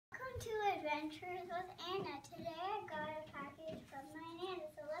Adventures with Anna. Today I got a package from my Nana,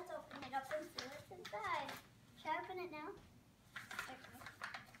 so let's open it up and see what's inside. Should I open it now? Okay.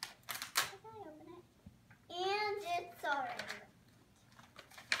 How can I open it? And it's already wrapped.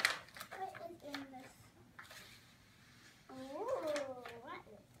 What is in this? Ooh, what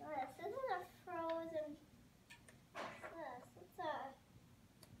is this? This is a frozen. What's this? It's a.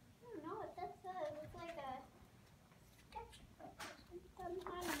 I don't know what this is. It's like a sketchbook or something.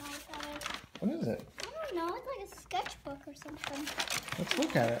 I don't know what that is. What is it? I don't know. It's like a sketchbook or something. Let's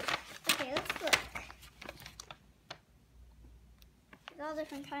look at it. Okay, let's look. There's all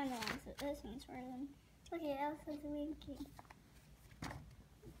different kinds of ones. This one's frozen. Okay, Elsa's winking.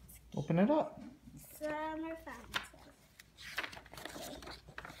 Open it up. Summer fun, it says.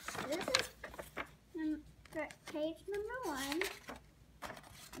 Okay. This is page number 1.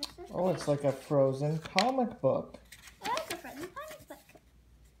 This is Oh, it's like a frozen comic book. Oh, it's a frozen comic book.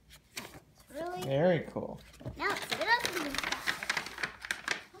 It's really Very cool. Now let's see what else is inside.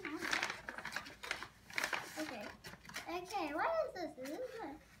 Okay. Okay, what is this? This is a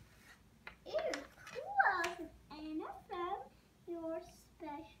cool. This is Anna from your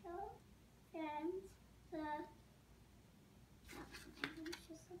special friends. Let's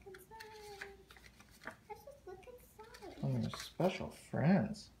just look inside. Let's just look inside. Oh, your special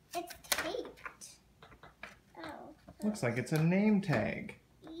friends. It's taped. Oh. Looks like it's a name tag.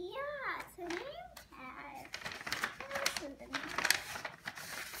 Yeah, it's a name tag. What else is in there?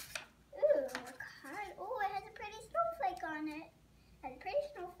 Ooh, a card. Oh, it has a pretty snowflake on it. It has a pretty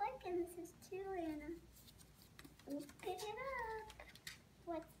snowflake, and this is to Anna. Open it up.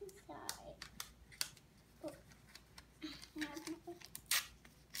 What's inside? Oh.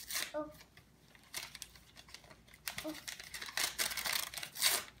 Oh. Oh.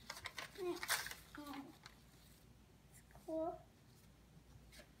 Yeah. Oh. It's cool.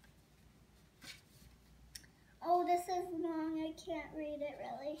 Oh, this is long. I can't read it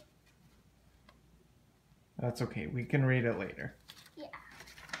really. That's okay. We can read it later. Yeah.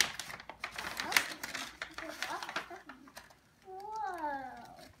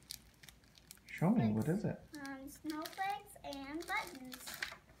 Whoa. Show me. What is it? Snowflakes and buttons.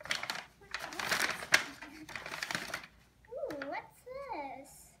 Ooh, what's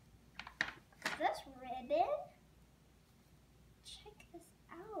this? Is this ribbon? Check this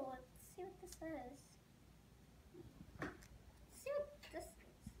out. Let's see what this is. Let's see what this is.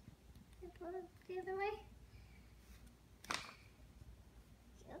 Put it the other way.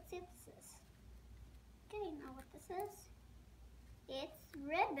 Okay, let's see what this is. Okay, you know what this is? It's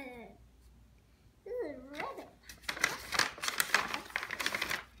ribbon. This is ribbon.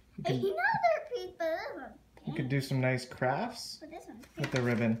 Another piece, but this one's You pink. could do some nice crafts But this one's with pink. the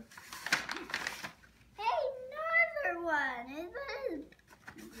ribbon. Hey, another one. This is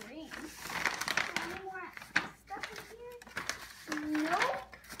green. Any more stuff in here? Nope.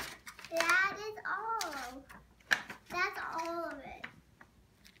 That is all. That's all of it.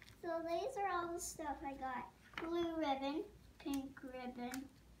 So these are all the stuff I got. Blue ribbon, pink ribbon,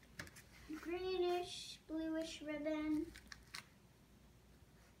 greenish, bluish ribbon,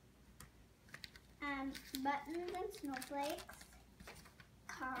 buttons and snowflakes,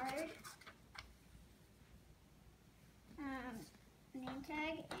 card, name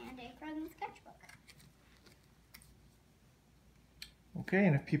tag, and a frozen sketchbook. Okay,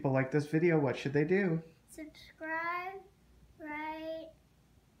 and if people like this video, what should they do? Subscribe,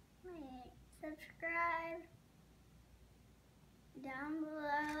 subscribe down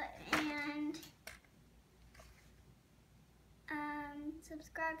below, and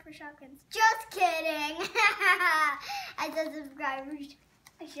subscribe for Shopkins. Just kidding! I said subscribe for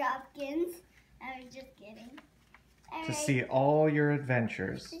Shopkins. I was just kidding. To see all your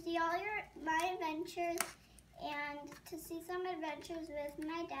adventures. To see all my adventures, and to see some adventures with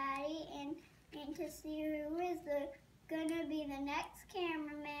my daddy, and to see who is gonna be the next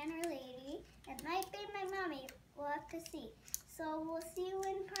cameraman or lady. It might be my mommy. We'll have to see. So we'll see you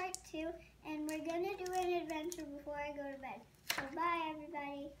in part 2.